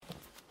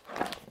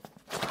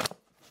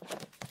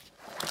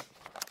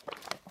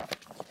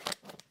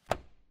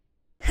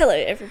Hello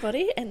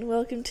everybody and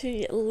welcome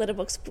to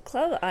Letterboxd Book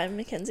Club.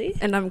 I'm Kenzie.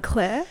 And I'm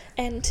Claire.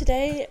 And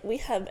today we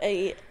have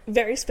a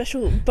very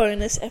special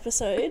bonus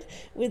episode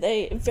with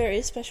a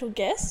very special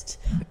guest.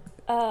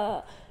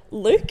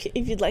 Luke,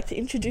 if you'd like to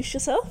introduce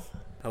yourself.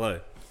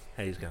 Hello,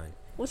 how you going?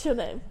 What's your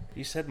name?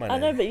 You said my name. I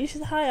know, but you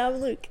said, hi, I'm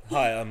Luke.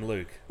 Hi, I'm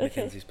Luke,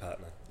 Okay. Mackenzie's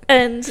partner.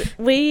 And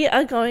we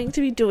are going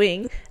to be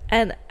doing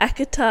an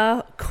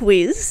ACOTAR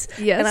quiz.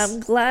 Yes. And I'm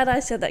glad I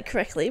said that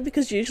correctly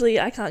because usually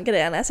I can't get it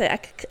out and I say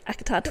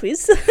ACOTAR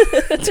twiz.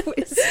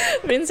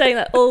 I've been saying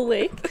that all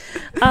week.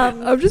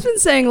 I've just been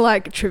saying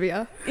like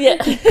trivia. Yeah.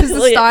 Because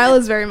the style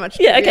is very much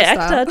Yeah, trivia okay,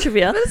 style. ACOTAR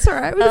trivia. But it's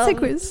alright, we can say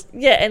quiz.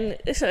 Yeah,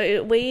 and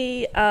so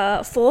we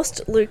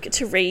forced Luke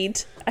to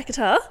read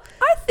ACOTAR.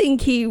 I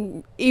think he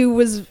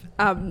was,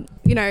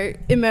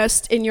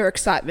 immersed in your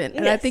excitement.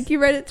 And I Yes. think you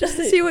read it just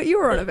to see what you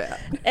were on about.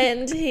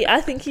 And I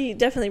think he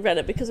definitely read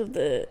it because of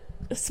the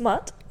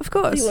smut. Of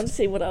course. He wanted to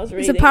see what I was It's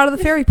reading. a part of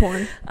the fairy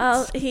porn.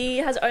 He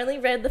has only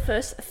read the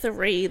first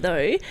 3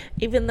 though,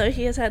 even though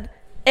he has had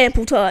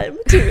ample time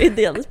to read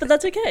the others, but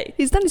that's okay.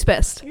 He's done his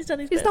best. He's done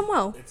his He's best. done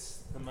well.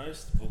 It's the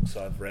most books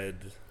I've read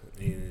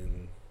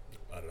in,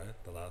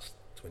 the last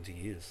 20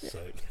 years. Yeah. So,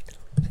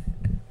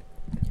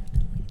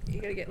 You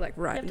gotta get like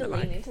You right have in to the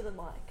lean mic. into the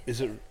mic.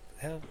 is it,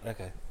 how,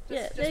 okay.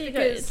 Yeah, Just there you go.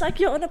 because- It's like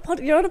you're on a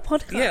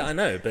podcast. Yeah, I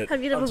know, but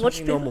Have you never I'm watched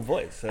talking people? normal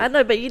voice. So. I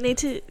know, but you need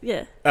to,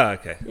 yeah. Oh,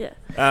 okay. Yeah.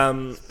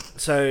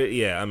 So,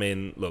 yeah,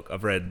 look,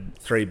 I've read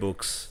 3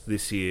 books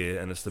this year,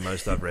 and it's the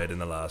most I've read in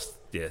the last,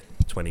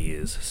 20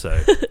 years. So,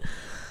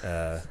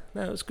 no,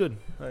 it was good.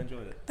 I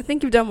enjoyed it. I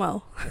think you've done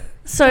well.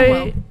 So, Oh,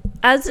 well.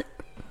 as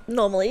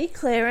normally,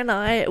 Claire and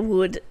I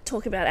would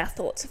talk about our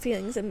thoughts,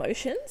 feelings,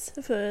 emotions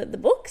for the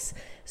books.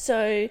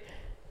 So,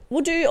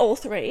 we'll do all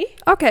 3.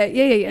 Okay,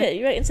 Yeah, yeah.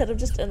 you reckon, instead of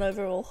just an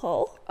overall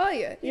whole. Oh,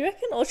 yeah. You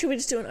reckon? Or should we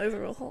just do an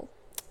overall whole?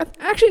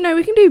 Actually, no,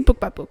 we can do book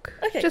by book.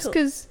 Okay, Just cool.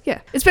 because,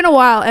 it's been a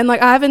while, and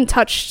like I haven't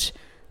touched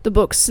the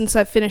books since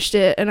I finished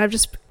it, and I've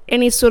just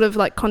any sort of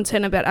like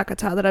content about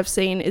ACOTAR that I've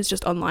seen is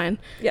just online.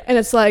 Yeah. And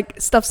it's like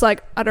stuff's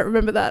like I don't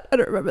remember that,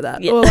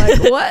 Yeah. or like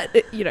what,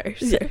 So.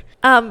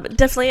 Yeah.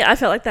 Definitely, I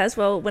felt like that as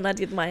well when I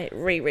did my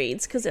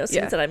rereads because there were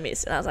things Yeah. that I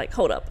missed, and I was like,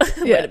 hold up,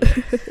 Yeah.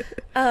 wait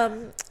a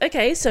minute.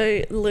 Okay,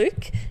 so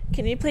Luke,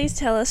 can you please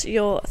tell us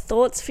your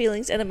thoughts,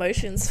 feelings, and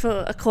emotions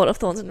for A Court of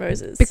Thorns and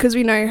Roses? Because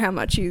we know how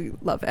much you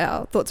love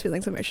our thoughts,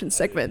 feelings, emotions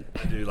segment.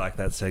 I do like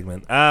that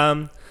segment.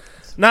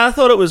 No, I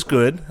thought it was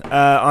good.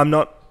 I'm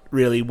not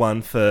really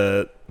one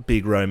for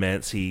big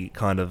romancy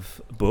kind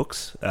of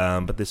books,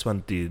 but this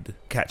one did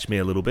catch me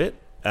a little bit.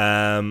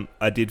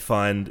 I did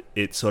find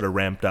it sort of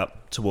ramped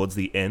up towards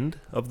the end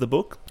of the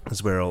book,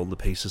 is where all the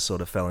pieces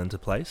sort of fell into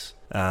place.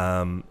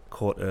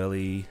 Caught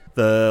early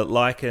the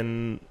like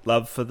and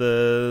love for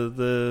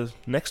the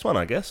next one,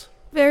 I guess.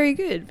 Very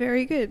good,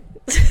 very good.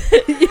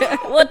 Yeah.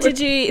 What did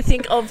you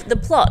think of the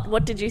plot?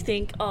 What did you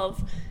think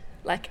of,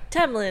 like,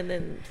 Tamlin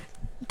and...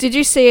 Did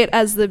you see it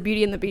as the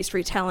Beauty and the Beast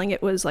retelling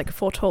it was like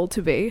foretold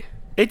to be?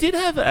 It did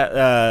have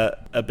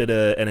a bit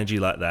of energy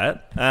like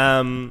that.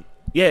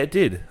 Yeah, it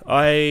did.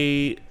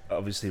 I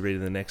obviously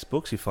reading the next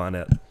books, you find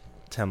out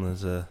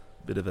Tamlin's a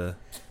bit of a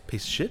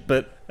piece of shit,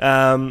 but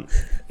very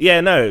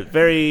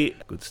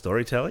good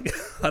storytelling.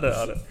 I don't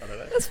know.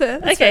 That's fair.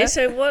 That's Okay, fair.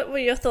 so what were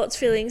your thoughts,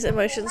 feelings,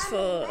 emotions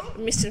for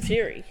Mist and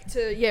Fury? To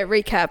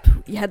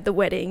recap, you had the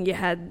wedding, you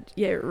had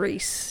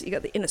Reese, you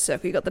got the inner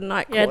circle, you got the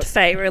night court. You had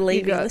Feyre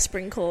leaving got- the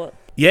Spring Court.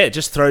 Yeah, it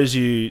just throws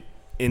you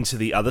into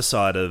the other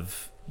side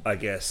of, I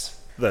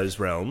guess, those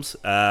realms.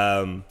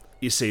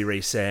 You see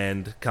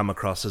Rhysand come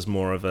across as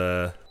more of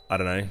a, I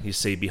don't know, you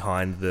see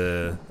behind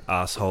the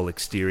arsehole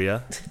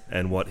exterior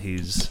and what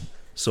he's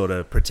sort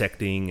of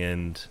protecting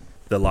and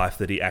the life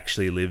that he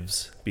actually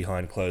lives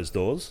behind closed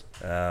doors.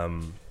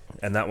 And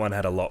that one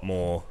had a lot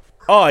more...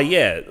 Oh,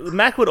 yeah.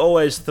 Mac would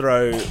always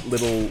throw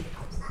little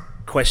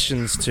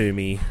questions to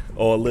me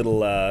or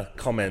little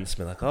comments,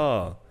 be like,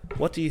 oh,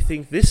 what do you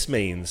think this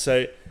means?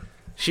 So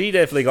she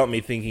definitely got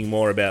me thinking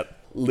more about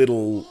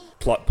little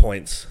plot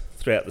points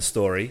throughout the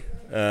story.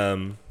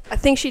 I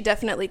think she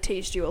definitely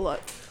teased you a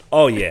lot.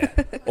 Oh, yeah.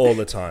 All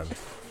the time.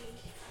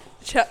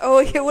 What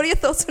are your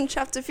thoughts on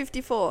chapter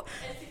 54?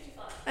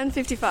 And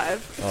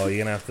 55. Oh, you're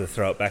going to have to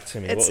throw it back to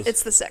me.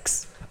 It's the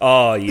sex.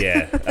 Oh,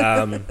 yeah.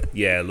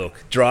 Yeah,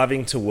 look,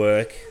 driving to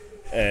work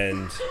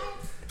and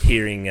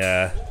hearing,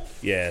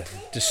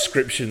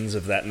 descriptions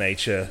of that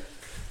nature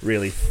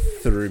really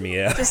threw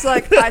me out. Just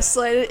like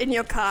isolated in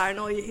your car and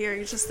all you're hearing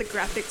is just the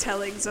graphic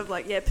tellings of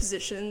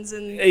positions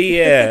and...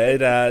 Yeah,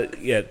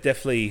 it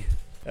definitely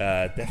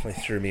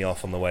threw me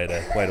off on the way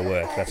to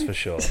work, that's for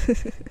sure.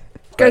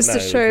 Goes But to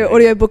no, show it was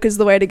audiobook is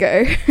the way to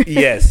go.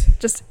 Yes.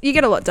 Just, you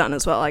get a lot done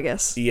as well, I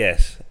guess.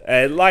 Yes.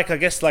 I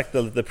guess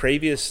the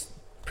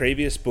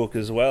previous book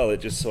as well, it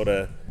just sort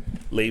of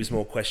leaves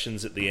more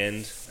questions at the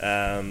end,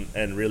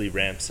 and really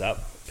ramps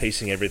up,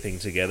 piecing everything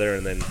together,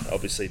 and then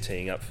obviously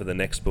teeing up for the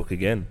next book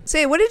again. So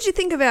yeah, what did you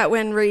think about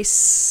when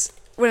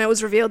it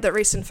was revealed that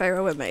Reese and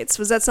Feyre were mates?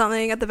 Was that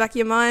something at the back of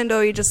your mind, or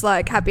were you just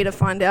like happy to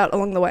find out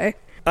along the way?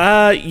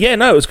 Yeah,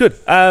 no, it was good.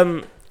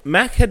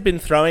 Mac had been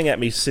throwing at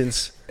me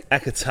since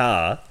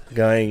ACOTAR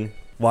going,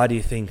 why do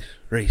you think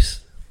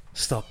Reese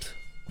stopped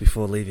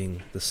before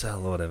leaving the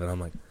cell or whatever? And I'm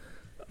like,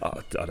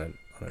 oh, I don't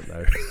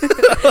know.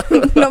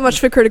 Not much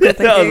for critical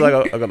thinking. I was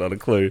like, I got not a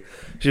clue.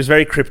 She was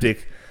very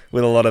cryptic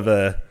with a lot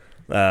of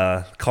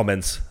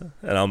comments,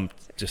 and I'm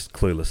just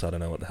clueless. I don't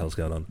know what the hell's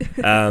going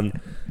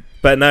on.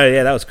 But no,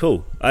 yeah, that was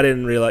cool. I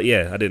didn't realize.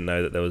 Yeah, I didn't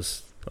know that there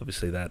was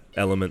obviously that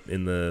element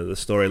in the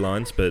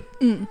storylines. But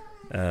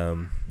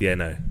yeah,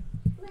 no,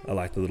 I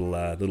like the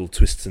little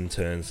twists and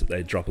turns that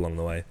they drop along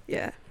the way.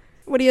 Yeah.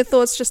 What are your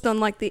thoughts just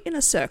on like the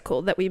inner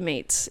circle that we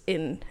meet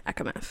in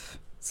ACOMAF?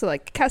 So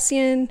like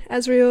Cassian,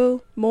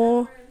 Azriel,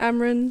 Moore,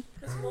 Amryn.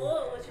 Because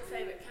Moore was your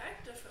favourite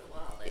character for a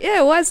while.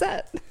 Yeah, why is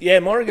that? Yeah,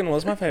 Morrigan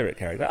was my favourite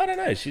character. I don't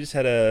know. She just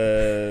had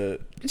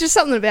just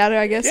something about her,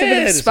 I guess. A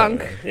bit of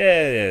spunk.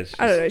 Yeah.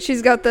 I don't know.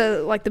 She's got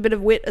the bit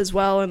of wit as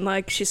well, and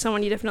like she's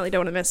someone you definitely don't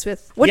want to mess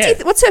with.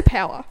 What's her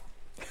power?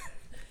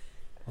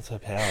 What's her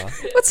power?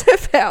 What's her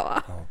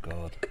power? Oh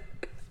God,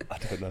 I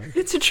don't know.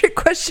 It's a trick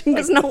question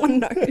because no one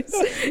knows.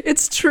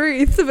 It's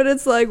truth, but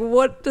it's like,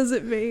 what does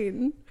it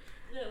mean?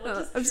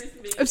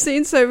 I've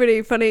seen so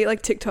many funny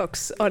like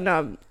TikToks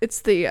on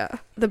it's the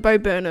Bo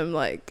Burnham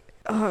like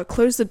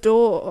close the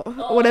door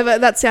or whatever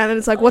that sound, and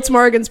it's like, what's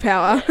Morrigan's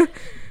power?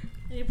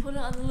 You put it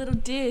on the little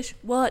dish.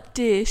 What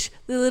dish?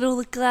 The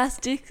little glass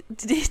dick.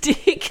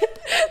 The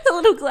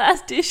little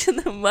glass dish in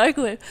the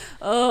microwave.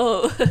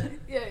 Oh.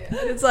 Yeah.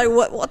 And it's like,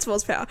 what's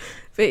Mor's power?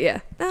 But yeah,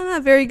 no,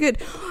 very good.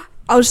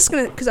 I was just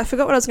because I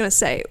forgot what I was gonna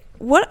say.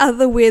 What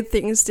other weird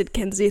things did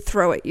Kenzie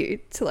throw at you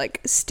to like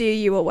steer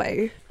you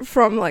away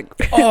from like,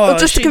 or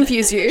just to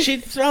confuse you?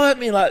 She'd throw at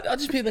me like, I'd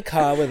just be in the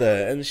car with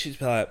her, and she'd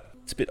be like,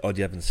 "It's a bit odd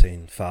you haven't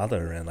seen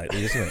Father around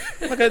lately, isn't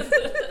it?" Like,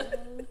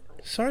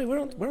 sorry, we're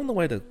on the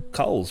way to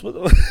Coles. What's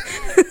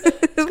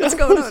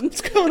going on?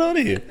 What's going on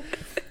here?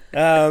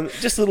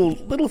 Just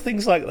little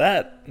things like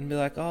that, and be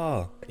like,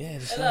 oh yeah.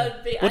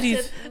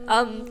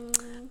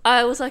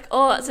 I was like,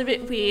 oh, it's a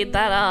bit weird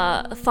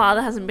that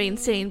Father hasn't been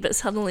seen, but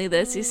suddenly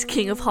there's this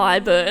King of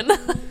Highburn.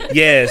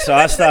 Yeah, so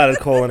I started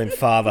calling him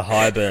Father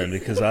Highburn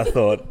because I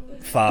thought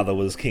Father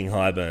was King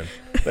Highburn.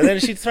 But then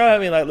she'd throw at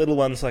me like little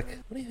ones like,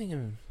 what do you think of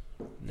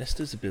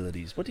Nesta's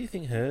abilities? What do you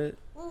think her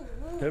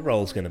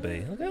role's going to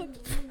be? I go,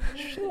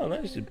 I don't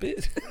know, she's a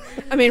bit.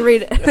 I mean,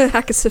 read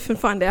Hackasif and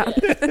find out.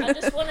 I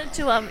just wanted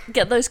to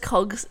get those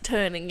cogs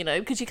turning,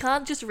 because you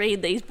can't just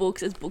read these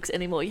books as books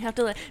anymore. You have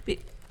to be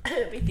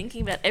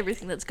thinking about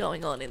everything that's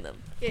going on in them.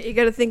 Yeah, you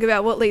got to think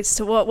about what leads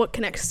to what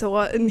connects to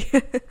what, and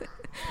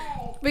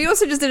but you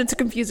also just did it to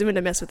confuse him and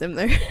to mess with him,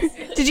 though.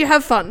 Did you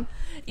have fun?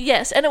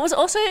 Yes, and it was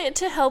also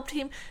to help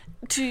him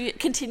to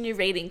continue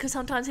reading, because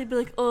sometimes he'd be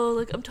like, oh,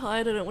 look, I'm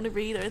tired, I don't want to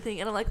read or anything,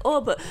 and I'm like, oh,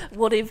 but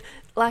what if,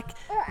 like,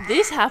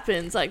 this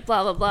happens, like,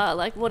 blah, blah, blah,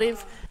 like, what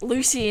if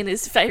Lucy and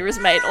his Feyre's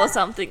mate or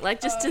something,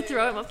 like, just to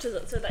throw him up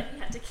to so that he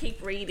had to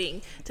keep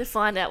reading to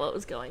find out what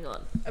was going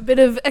on. A bit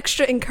of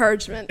extra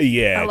encouragement.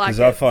 Yeah,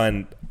 because I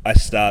find I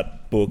start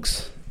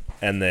books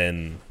and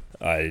then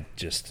I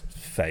just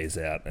phase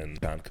out and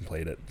can't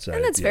complete it. So,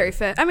 and that's very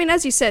fair. I mean,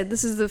 as you said,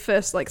 this is the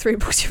first 3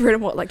 books you've read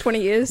in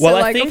 20 years? Well,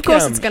 so I think, of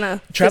course it's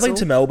gonna traveling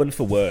to Melbourne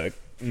for work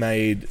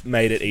made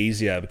it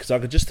easier because I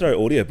could just throw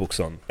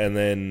audiobooks on and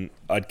then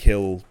I'd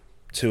kill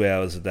 2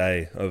 hours a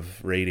day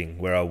of reading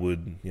where I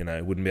wouldn't be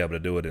able to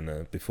do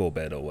it before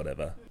bed or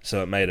whatever.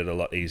 So it made it a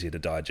lot easier to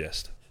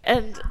digest.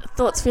 And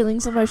thoughts,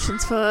 feelings,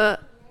 emotions for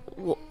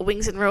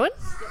Wings and Ruin?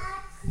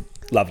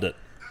 Loved it.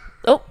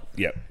 Oh.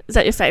 Yep. Is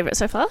that your favourite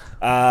so far?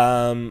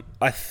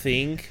 I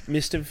think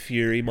Mr.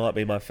 Fury might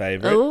be my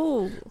favourite.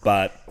 Oh.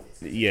 But,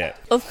 yeah.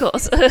 Of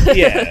course.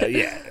 yeah.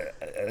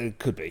 It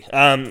could be.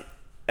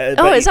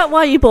 Is that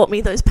why you bought me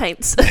those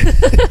paints?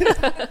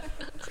 But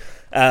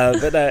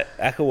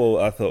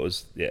ACOWAR I thought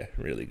was,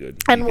 really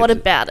good. And what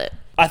about it?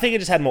 I think it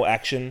just had more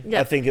action. Yep.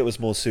 I think it was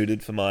more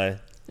suited for my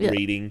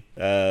reading,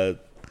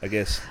 I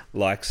guess,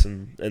 likes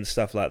and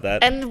stuff like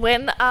that. And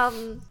when,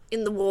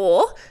 in the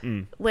war,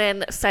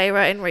 when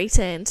Feyre and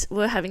Rhysand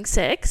were having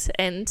sex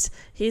and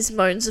his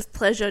moans of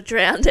pleasure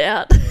drowned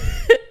out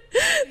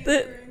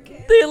the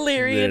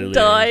Illyrian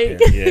dying,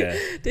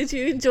 did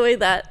you enjoy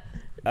that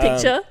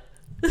picture?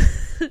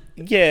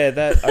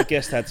 Yeah, I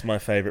guess that's my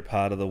favourite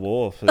part of the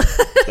war. I'm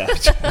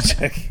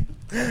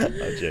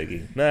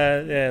joking.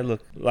 No, yeah,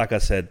 look, like I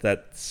said,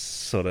 that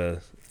sort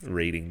of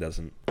reading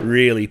doesn't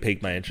really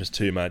pique my interest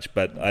too much,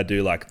 but I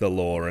do like the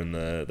lore and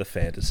the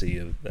fantasy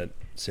that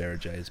Sarah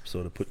J's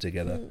sort of put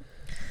together.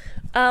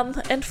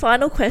 And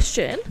final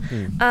question,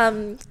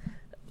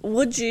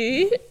 would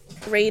you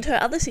read her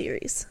other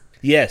series?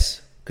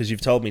 Yes, because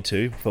you've told me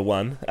to, for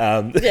one.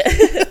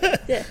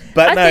 Yeah.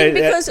 But I think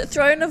because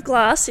Throne of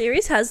Glass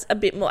series has a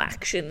bit more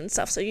action and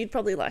stuff, so you'd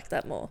probably like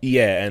that more.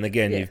 Yeah, and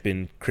again, you've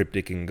been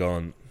cryptic and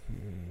gone,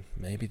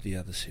 maybe the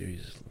other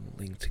series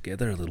link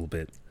together a little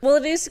bit. Well,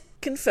 it is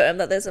confirmed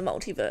that there's a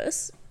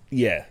multiverse.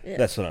 Yeah.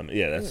 That's what I mean.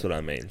 Yeah, that's what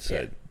I mean.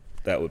 So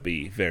that would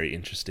be very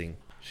interesting.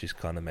 She's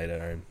kind of made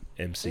her own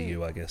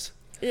MCU, I guess.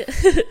 Yeah.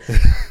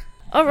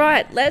 All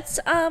right, let's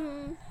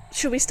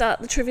should we start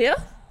the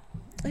trivia?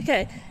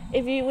 Okay,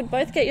 if you would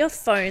both get your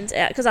phones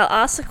out, because I'll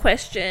ask the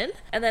question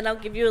and then I'll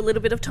give you a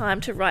little bit of time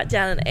to write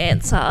down an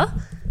answer,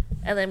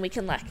 and then we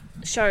can like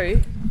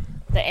show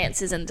the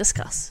answers and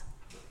discuss.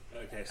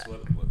 Okay, so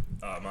what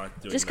am I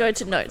doing? Just go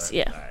to notes,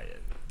 yeah. Yeah.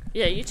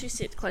 Yeah, you two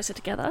sit closer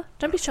together.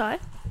 Don't be shy.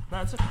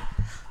 No, it's okay.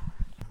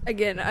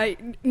 Again, I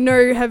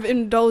have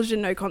indulged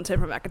in no content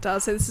from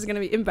ACOTAR, so this is going to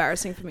be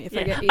embarrassing for me if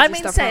I get easy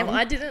stuff same. wrong.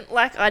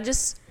 I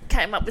just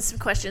came up with some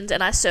questions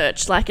and I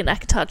searched like an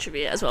ACOTAR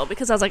trivia as well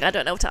because I was like, I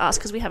don't know what to ask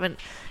because we haven't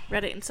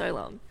read it in so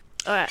long.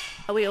 All right,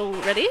 are we all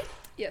ready?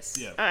 Yes.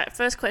 Yeah. All right,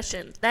 first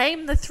question.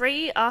 Name the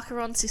 3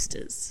 Acheron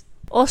sisters.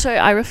 Also,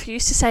 I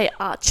refuse to say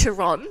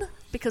Archeron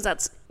because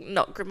that's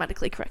not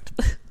grammatically correct.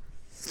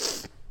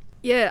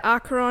 Yeah,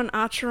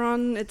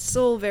 Acheron, it's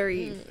all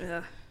very...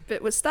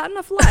 but we're starting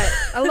off light.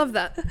 I love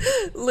that.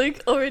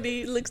 Luke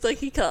already looks like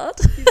he can't.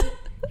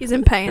 He's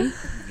in pain.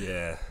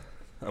 Yeah,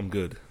 I'm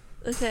good.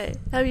 Okay,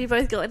 have you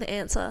both got an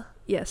answer?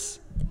 Yes.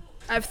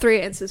 I have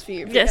 3 answers for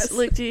you. Yes,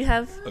 Luke, do you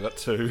have... I got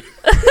 2.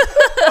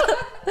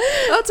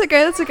 Oh, it's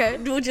okay, that's okay.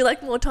 Would you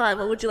like more time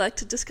or would you like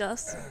to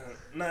discuss?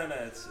 No,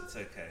 it's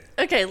okay.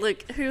 Okay,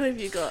 Luke, who have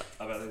you got?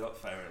 I've only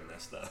got Farah and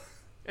Nesta.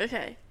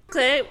 Okay.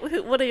 Claire,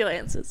 what are your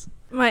answers?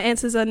 My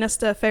answers are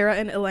Nesta, Farah,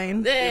 and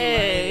Elaine.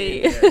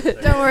 Yay!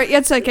 Don't worry,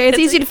 it's okay. It's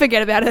easy to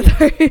forget about it,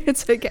 though.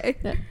 It's okay.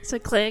 Yeah. So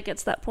Claire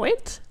gets that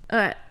point. All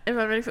right,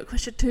 everyone ready for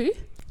question 2?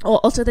 Oh,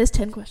 also there's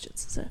 10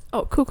 questions. So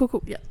Oh,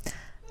 cool. yeah,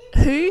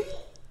 who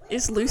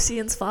is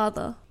Lucian's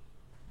father?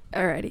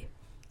 Alrighty.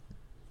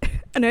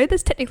 I know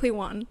there's technically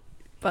one,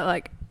 but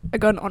like I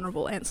got an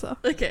honourable answer.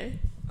 Okay,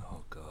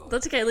 Oh god.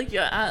 that's okay. Luke,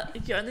 you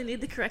only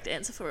need the correct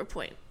answer for a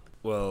point.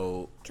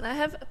 Well, Can I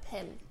have a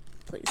pen,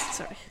 please?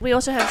 Sorry. We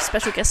also have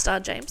special guest star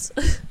James.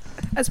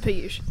 As per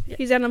usual. Yeah.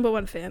 He's our number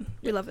 1 fan.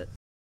 We love it.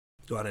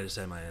 do I need to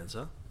say my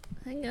answer?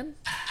 Hang on.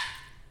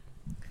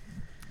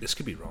 This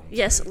could be wrong.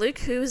 Yes, Luke,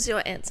 who is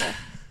your answer?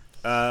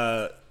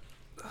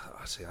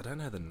 See, I don't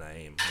know the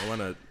name.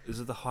 Is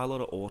it the High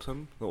Lord of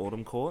Autumn? The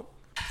Autumn Court?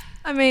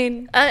 I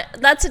mean,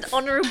 That's an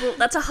honourable.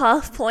 That's a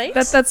half point.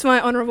 that's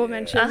my honourable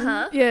mention.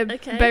 Uh-huh. Yeah,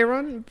 Okay.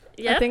 Bayron,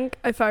 I Yep. think,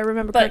 if I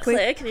remember But correctly.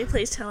 Claire, can you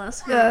please tell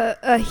us who?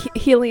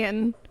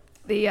 Helion,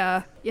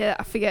 I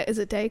forget, is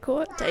it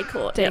Daycourt?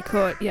 Daycourt. Yep.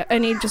 Daycourt, yeah.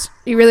 And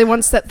he really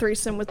wants that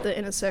threesome with the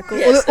inner circle.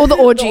 Yes. Or the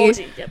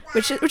orgy. Yep.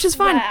 Which is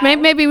fine. Wow.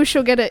 Maybe we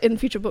shall get it in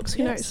future books.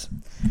 Who Yes.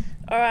 knows?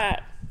 All right.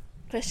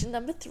 Question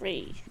number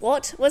 3.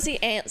 What was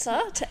the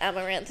answer to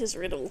Amarantha's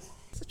riddle?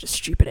 Such a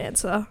stupid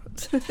answer.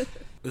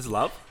 Is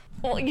love?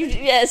 Oh, you just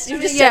Yeah,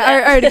 said that.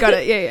 I already got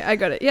it. Yeah, I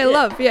got it. Yeah,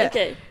 love, yeah.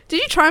 Okay.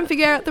 Did you try and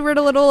figure out the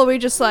riddle at all, or were we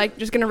just going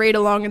to read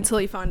along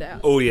until you find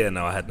out? Oh yeah,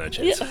 no, I had no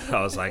chance.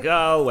 I was like,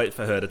 I'll wait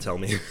for her to tell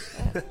me.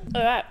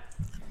 All right.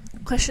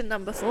 Question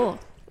number 4.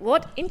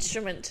 What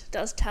instrument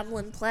does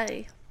Tamlin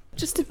play?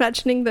 Just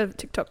imagining the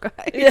TikTok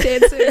guy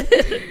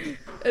dancing.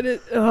 And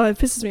it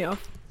pisses me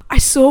off. I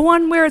saw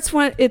one where it's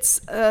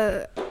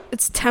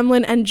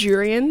Tamlin and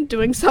Durian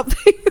doing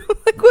something. I'm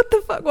like, what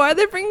the fuck? Why are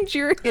they bringing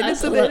Durian I into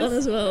saw that one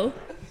this? as well.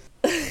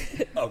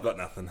 I've got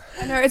nothing.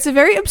 I know, it's a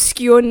very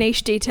obscure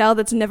niche detail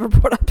that's never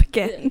brought up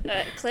again. All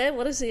right, Claire,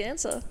 what is the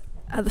answer?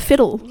 The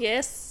fiddle.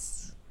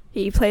 Yes.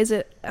 He plays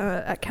it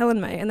at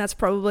Callanmay, and that's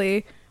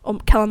probably... Or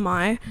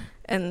Callanmay,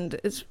 and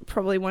it's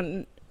probably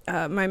one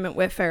moment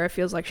where Farah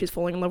feels like she's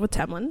falling in love with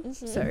Tamlin.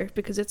 Mhm. So,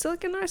 because it's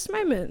like a nice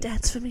moment.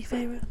 Dance for me,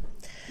 Feyre.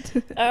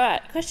 All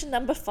right, question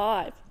number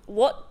 5.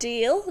 What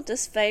deal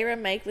does Feyre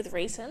make with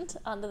Rhysand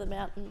under the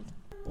mountain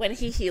when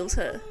he heals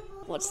her?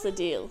 What's the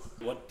deal?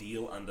 What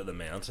deal under the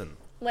mountain?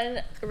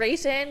 When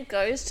Rhysand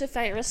goes to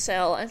Feyre's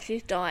cell and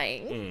she's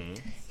dying,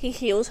 he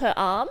heals her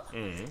arm.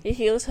 He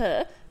heals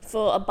her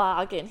for a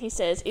bargain. He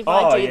says, if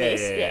I do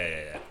this...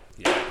 Yeah,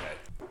 okay.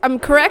 I'm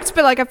correct,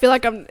 but like I feel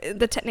like I'm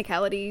the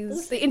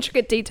technicalities, the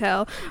intricate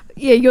detail.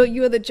 Yeah,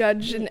 you're the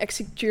judge and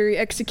jury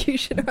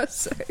executioner,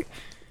 so...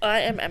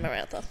 I am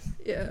Amarantha.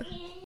 Yeah.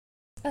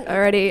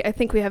 Alrighty, I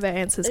think we have our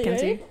answers, Are you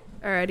Kenzie.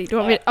 ready? Alrighty, do you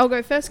want me? I'll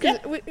go first because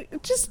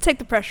just take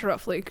the pressure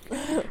off, Luke.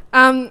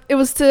 It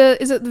was to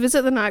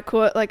visit the night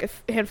court like a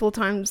handful of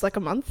times, like a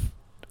month,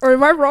 or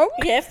am I wrong?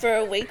 Yeah, for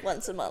a week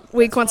once a month.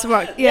 Once a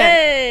month. Yeah.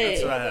 Yay!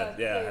 That's what I had.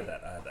 Yeah, I had that.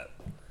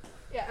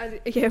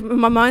 Yeah,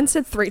 my mind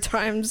said 3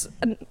 times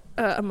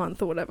a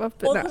month or whatever,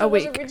 but Well, no, 'cause a it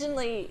was week.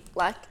 originally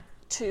like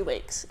 2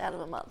 weeks out of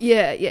a month.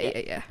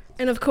 Yeah.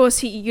 And of course,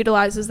 he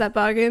utilizes that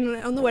bargain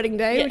on the wedding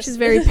day, which Yes. is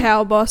very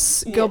power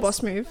boss, girl Yes.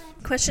 boss move.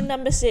 Question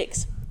number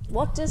 6.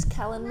 What does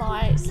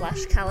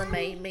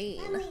Callanmay/Callanmay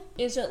mean?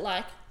 Is it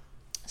like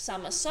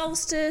summer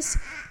solstice?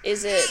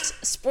 Is it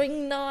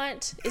spring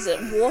night? Is it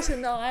water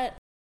night?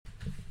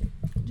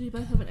 Do you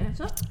both have an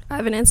answer? I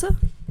have an answer. Do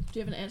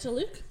you have an answer,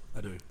 Luke?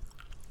 I do.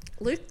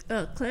 Luke?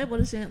 Claire, what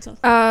is the answer?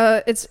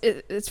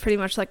 It's pretty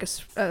much like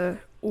now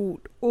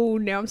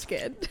I'm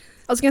scared.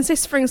 I was gonna say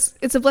springs.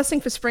 It's a blessing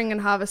for spring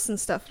and harvest and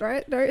stuff,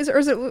 right? No, is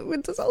it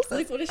winter solstice?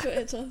 Luke, what is your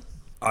answer?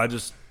 I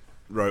just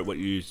wrote what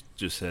you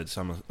just said,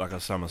 like a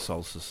summer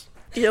solstice.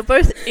 You're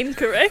both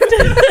incorrect.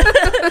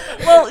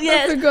 Well,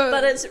 yes,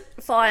 but it's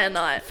fire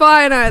night.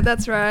 Fire night,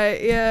 that's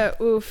right. Yeah,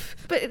 oof.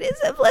 But it is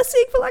a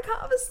blessing for like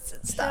harvests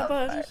and stuff.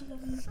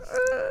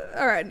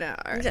 All right, now.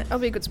 All right. I'll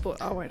be a good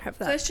sport. I won't have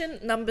that. Question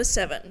number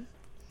 7.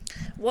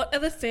 What are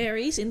the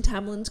fairies in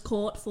Tamlin's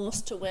court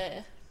forced to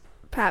wear?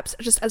 Perhaps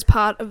just as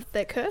part of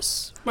their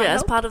curse.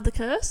 As part of the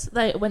curse.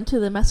 They went to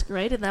the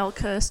masquerade and they were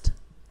cursed.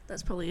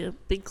 That's probably a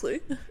big clue.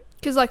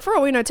 Because, like, for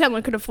all we know,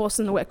 Tamlin could have forced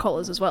them to wear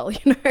collars as well, you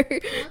know?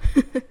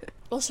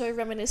 Also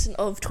reminiscent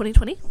of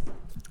 2020.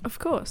 Of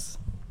course.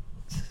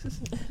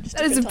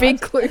 That is a big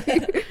clue.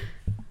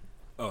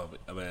 Oh,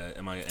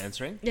 am I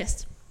answering?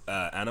 Yes.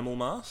 Animal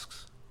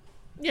masks?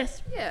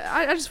 Yes. Yeah,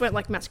 I just went,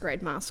 like,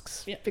 masquerade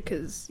masks. Yeah.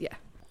 Because, yeah.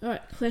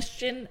 Alright,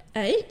 question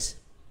 8.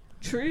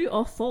 True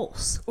or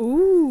false?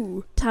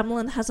 Ooh.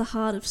 Tamlin has a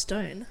heart of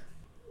stone.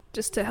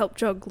 Just to help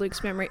jog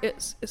Luke's memory,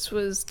 this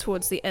was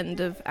towards the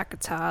end of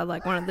ACOTAR,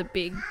 like one of the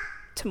big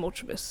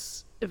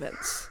tumultuous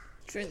events.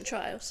 During the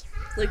trials.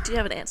 Luke, do you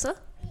have an answer?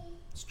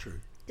 It's true.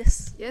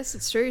 Yes. Yes,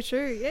 it's true,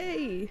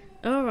 yay.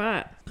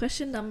 Alright,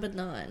 question number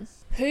 9.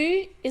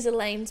 Who is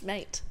Elaine's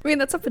mate? I mean,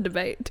 that's up for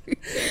debate.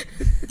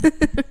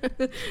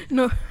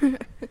 No.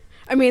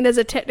 I mean, there's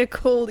a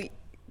technical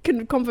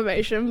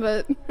confirmation,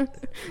 but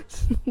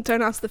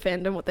don't ask the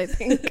fandom what they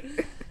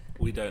think.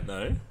 We don't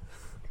know.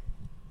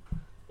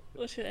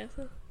 What's your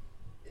answer?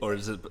 Or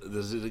does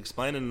it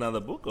explain in another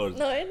book? Or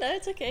No,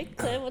 it's okay.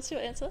 Claire, what's your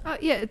answer?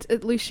 Yeah,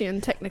 it's Lucian,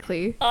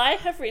 technically. I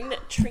have written a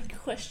trick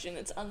question.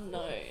 It's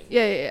unknown.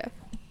 Yeah.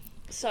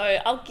 So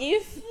I'll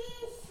give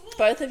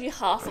both of you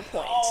half a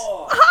point.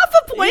 Half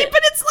a point,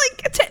 but it's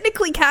like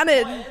technically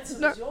canon. My answer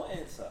was your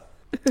answer.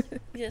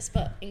 Yes,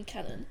 but in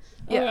canon.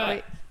 Yeah,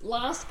 Alright,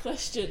 last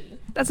question.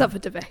 That's up for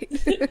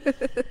debate.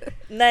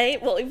 Name,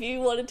 well, if you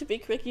wanted to be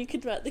correct, you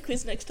could write the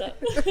quiz next time.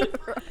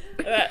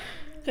 Alright,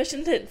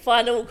 question 10,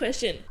 final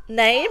question.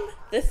 Name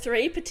the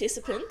 3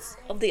 participants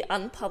of the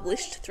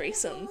unpublished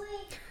threesome.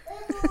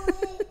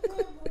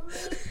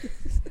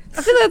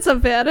 I feel that's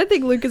unfair. I don't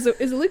think Luke is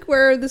Luke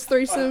aware of this I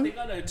threesome. think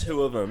I know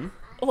 2 of them.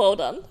 Well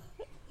done.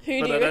 Who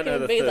But do I you don't reckon know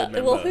would the be third that?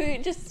 member. Well, who,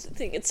 just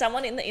think, it's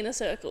someone in the inner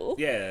circle.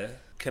 Yeah.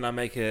 Can I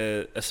make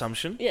a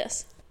assumption?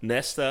 Yes.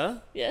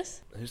 Nesta.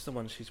 Yes. Who's the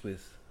one she's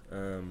with?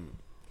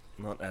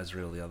 Not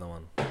Azriel, the other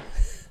one.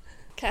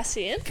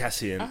 Cassian.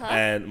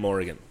 And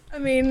Morrigan. I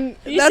mean,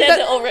 You said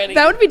it already.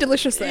 That would be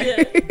delicious, though.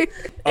 Yeah.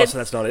 Oh, so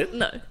that's not it?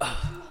 No.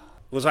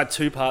 Was I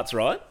 2 parts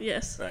right?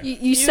 Yes. No.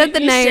 You said the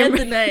name. You said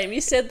the name.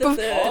 You said the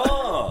third.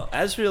 Oh,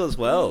 Azriel as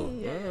well.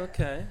 Oh,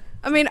 okay.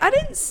 I mean, I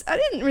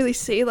didn't really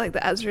see like the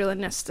Azriel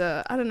and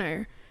Nesta. I don't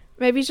know.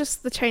 Maybe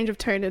just the change of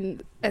tone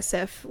in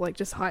SF like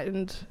just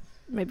heightened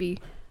maybe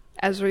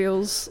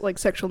Azriel's like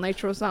sexual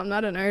nature or something. I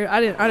don't know.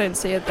 I didn't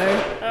see it though.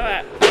 All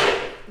right.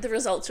 The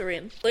results are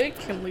in. Luke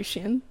And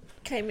Lucian.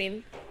 came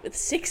in with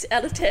 6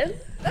 out of 10,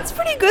 That's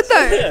pretty good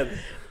though. Yeah.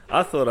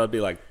 I thought I'd be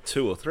like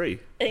 2 or 3.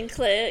 and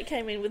Claire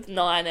came in with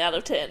 9 out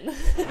of 10.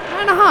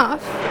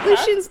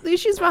 9.5.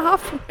 Lucian's my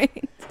half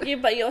point. Yeah,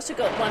 but you also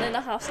got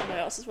 1.5 somewhere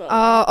else as well.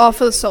 Oh,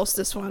 for the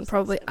solstice one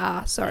probably.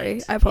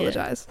 Sorry. I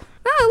apologize.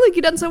 Ah, look,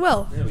 you done so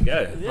well. There we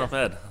go. Not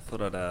bad. I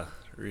thought I'd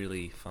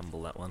really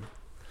fumble that one.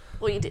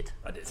 Well, you did.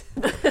 I did.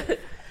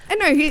 I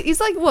know he's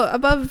like what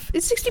above?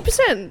 It's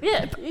 60%.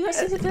 Yeah, you got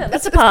 60%.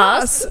 That's a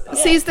pass.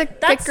 C's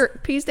that That's-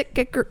 get P's that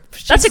get.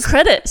 That's a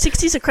credit.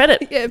 60's a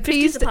credit. Yeah,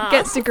 P's a that pass.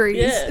 gets degrees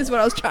Yeah. is what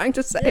I was trying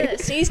to say. Yeah,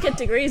 C's get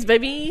degrees,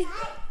 baby.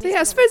 So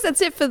yeah, I suppose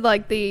that's it for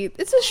like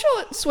it's a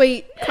short,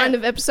 sweet kind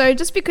of episode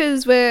just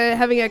because we're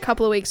having a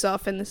couple of weeks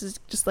off and this is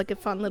just like a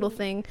fun little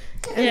thing.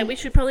 And Yeah, we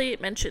should probably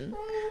mention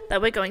that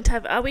we're going to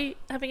have. Are we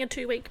having a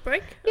 2-week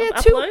break? yeah,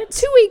 of two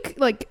uploads? week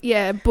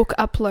book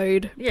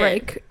upload Yeah.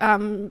 break.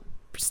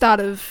 Start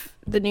of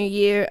the new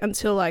year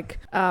until like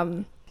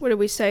what did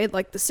we say,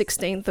 like the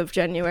 16th of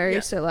January. Yeah.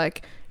 So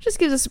like just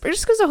because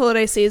the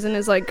holiday season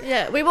is like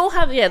Yeah, we will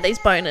have these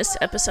bonus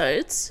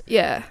episodes,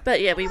 yeah but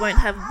we won't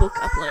have book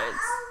uploads.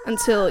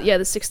 until the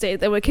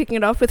 16th, and we're kicking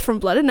it off with From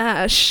Blood and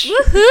Ash.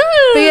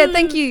 Woohoo! But yeah,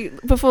 thank you.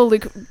 Before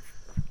Luke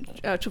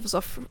took us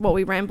off while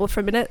we rambled for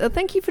a minute,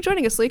 thank you for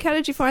joining us, Luke. How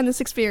did you find this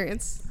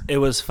experience? It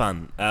was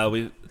fun.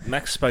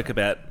 Max spoke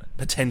about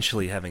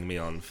potentially having me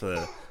on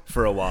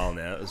for a while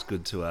now. It was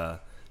good to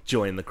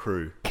join the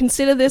crew.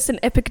 Consider this an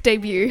epic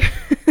debut.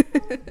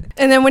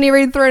 And then when you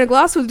read Throne of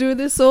Glass, we'll do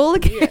this all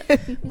again. Yeah.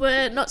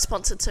 We're not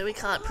sponsored, so we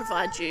can't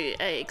provide you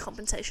a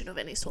compensation of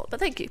any sort, but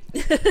thank you.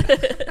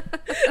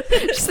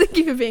 Just thank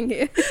you for being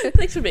here.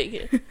 Thanks for being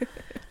here.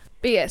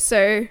 But yeah,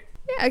 so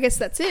yeah, I guess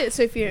that's it.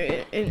 So if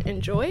you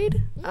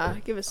enjoyed,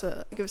 give us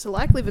a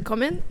like, leave a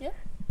comment.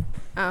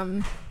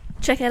 Yeah.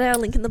 Check out our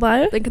link in the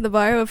bio. Link in the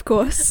bio, of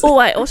course. Oh,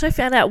 I also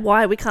found out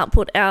why we can't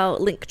put our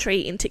link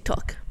tree in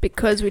TikTok.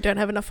 Because we don't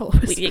have enough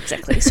followers.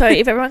 Exactly. So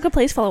if everyone could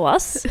please follow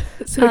us.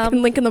 So we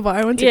can link in the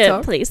bio on Yeah,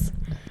 TikTok. please.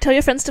 Tell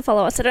your friends to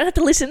follow us. They don't have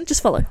to listen,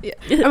 just follow. Yeah.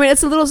 I mean,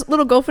 it's a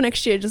little goal for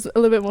next year, just a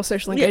little bit more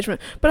social Yeah. engagement.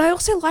 But I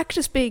also like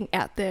just being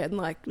out there and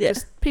like Yeah.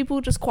 just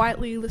people just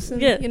quietly listen,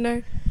 Yeah. you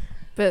know.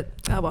 But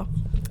oh well.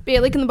 But yeah,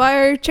 link in the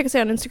bio. Check us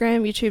out on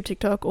Instagram, YouTube,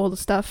 TikTok, all the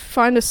stuff.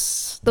 Find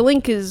us. The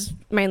link is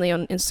mainly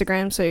on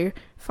Instagram, so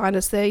find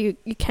us there. You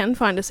can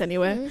find us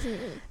anywhere.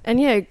 Mm-hmm. And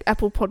yeah,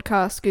 Apple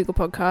Podcasts, Google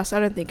Podcasts. I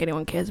don't think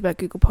anyone cares about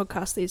Google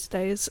Podcasts these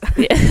days.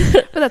 Yeah.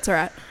 But that's all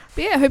right.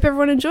 But yeah, I hope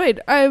everyone enjoyed.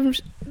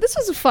 This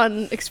was a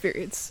fun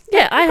experience.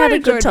 Yeah, I had a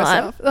good time.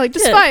 Myself. Like,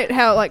 despite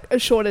how like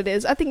short it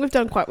is, I think we've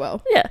done quite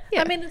well. Yeah.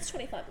 I mean, it's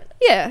 25 minutes.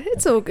 Yeah,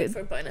 it's all good. For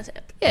a bonus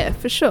app. Yeah,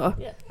 for sure.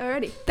 Yeah.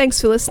 Alrighty. Thanks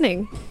for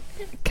listening.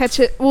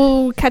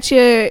 We'll catch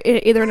you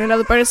either in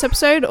another bonus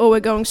episode or we're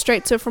going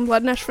straight to From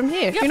Blood and Ash from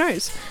here. Yep. Who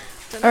knows?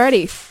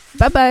 Alrighty.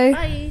 Bye-bye.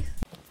 Bye.